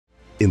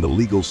In the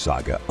legal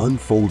saga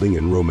unfolding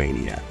in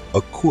Romania,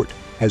 a court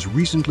has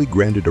recently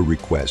granted a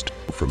request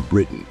from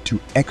Britain to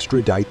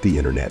extradite the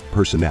internet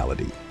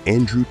personality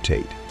Andrew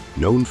Tate,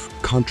 known for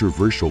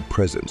controversial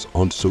presence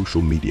on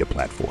social media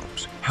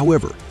platforms.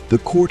 However, the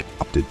court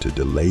opted to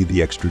delay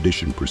the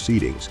extradition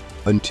proceedings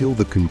until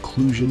the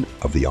conclusion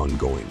of the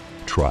ongoing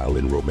trial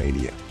in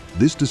Romania.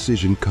 This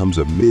decision comes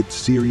amid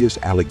serious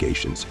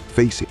allegations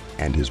facing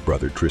and his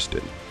brother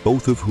Tristan,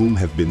 both of whom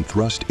have been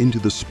thrust into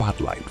the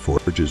spotlight for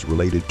charges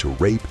related to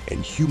rape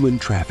and human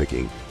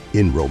trafficking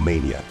in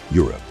Romania,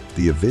 Europe.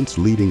 The events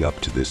leading up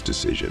to this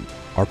decision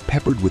are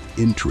peppered with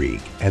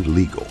intrigue and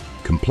legal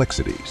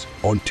complexities.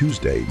 On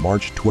Tuesday,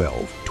 March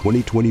 12,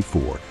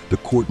 2024, the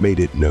court made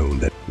it known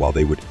that while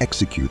they would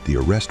execute the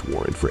arrest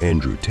warrant for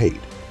Andrew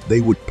Tate,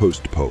 they would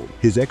postpone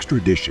his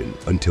extradition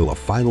until a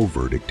final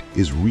verdict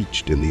is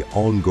reached in the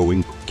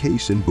ongoing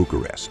case in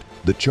Bucharest.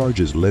 The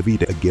charges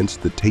levied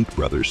against the Tate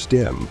brothers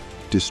stem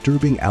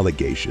disturbing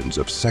allegations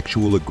of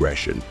sexual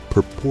aggression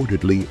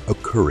purportedly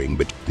occurring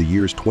between the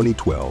years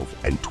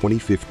 2012 and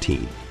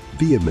 2015,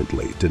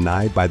 vehemently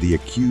denied by the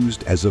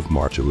accused as of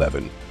March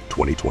 11,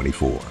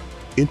 2024.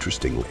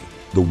 Interestingly,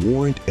 the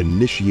warrant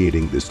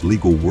initiating this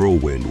legal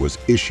whirlwind was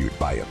issued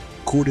by a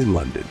court in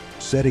London,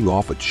 setting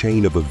off a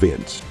chain of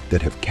events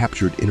that have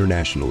captured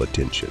international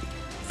attention.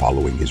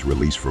 Following his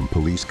release from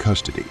police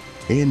custody,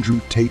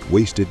 Andrew Tate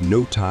wasted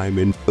no time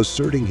in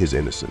asserting his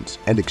innocence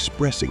and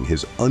expressing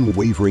his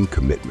unwavering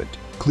commitment,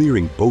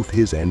 clearing both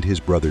his and his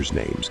brother's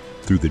names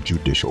through the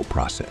judicial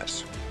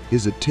process.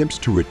 His attempts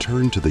to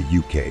return to the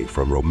UK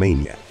from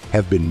Romania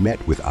have been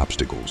met with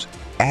obstacles,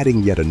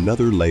 adding yet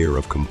another layer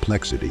of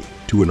complexity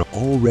to an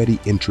already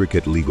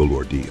intricate legal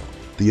ordeal.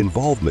 The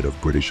involvement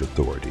of British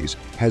authorities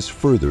has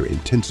further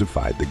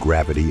intensified the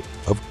gravity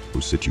of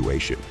the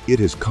situation. It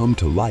has come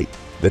to light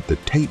that the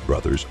Tate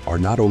brothers are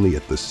not only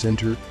at the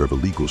center of a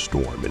legal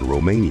storm in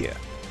Romania,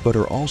 but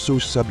are also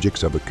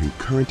subjects of a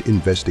concurrent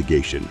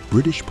investigation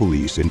British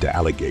police into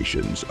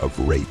allegations of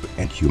rape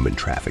and human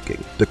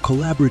trafficking. The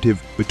collaborative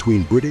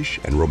between British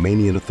and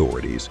Romanian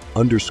authorities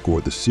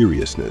underscore the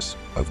seriousness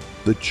of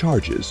the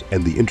charges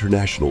and the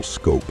international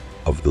scope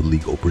of the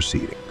legal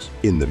proceedings.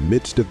 In the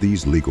midst of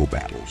these legal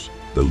battles,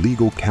 the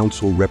legal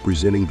counsel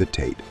representing the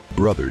Tate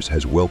brothers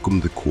has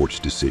welcomed the court's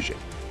decision,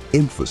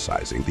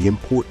 emphasizing the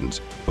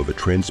importance of a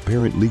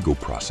transparent legal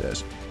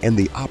process and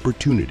the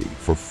opportunity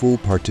for full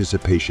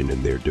participation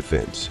in their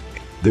defense.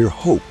 Their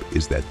hope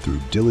is that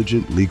through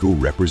diligent legal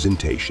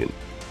representation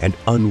and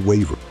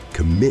unwavering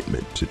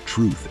commitment to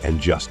truth and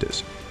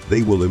justice,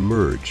 they will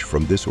emerge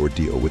from this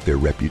ordeal with their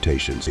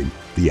reputations in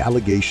the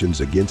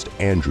allegations against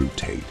Andrew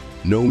Tate,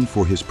 known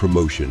for his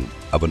promotion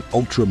of an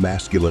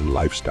ultra-masculine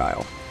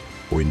lifestyle,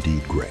 or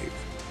indeed grave.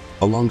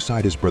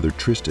 Alongside his brother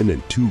Tristan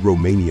and two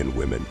Romanian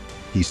women,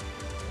 he's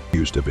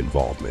accused of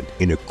involvement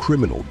in a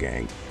criminal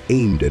gang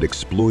aimed at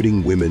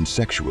exploiting women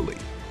sexually,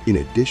 in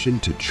addition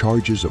to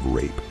charges of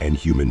rape and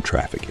human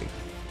trafficking.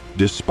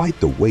 Despite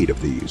the weight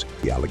of these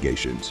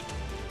allegations,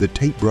 the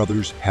Tate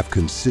brothers have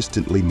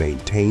consistently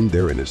maintained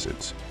their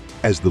innocence.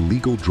 As the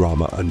legal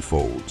drama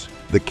unfolds,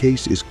 the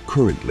case is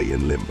currently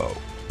in limbo,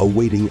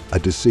 awaiting a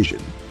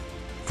decision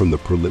from the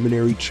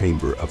preliminary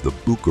chamber of the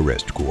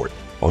Bucharest court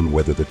on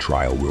whether the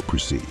trial will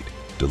proceed.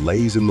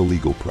 Delays in the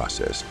legal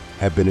process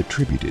have been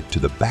attributed to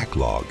the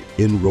backlog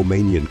in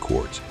Romanian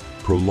courts,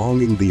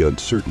 prolonging the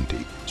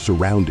uncertainty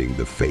surrounding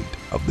the fate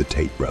of the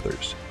Tate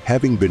brothers.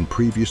 Having been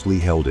previously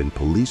held in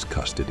police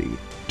custody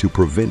to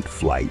prevent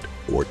flight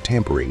or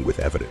tampering with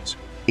evidence,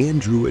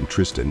 Andrew and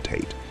Tristan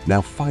Tate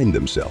now find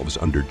themselves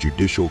under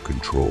judicial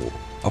control,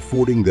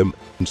 affording them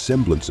a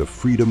semblance of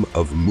freedom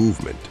of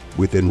movement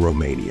within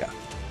Romania,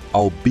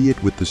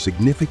 albeit with the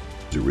significant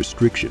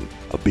restriction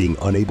of being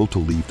unable to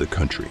leave the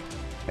country.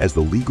 As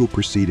the legal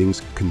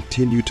proceedings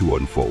continue to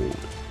unfold,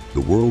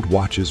 the world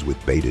watches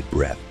with bated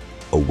breath,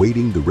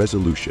 awaiting the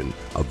resolution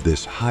of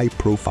this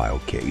high-profile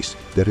case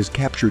that has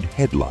captured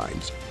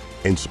headlines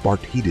and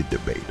sparked heated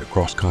debate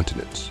across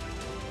continents.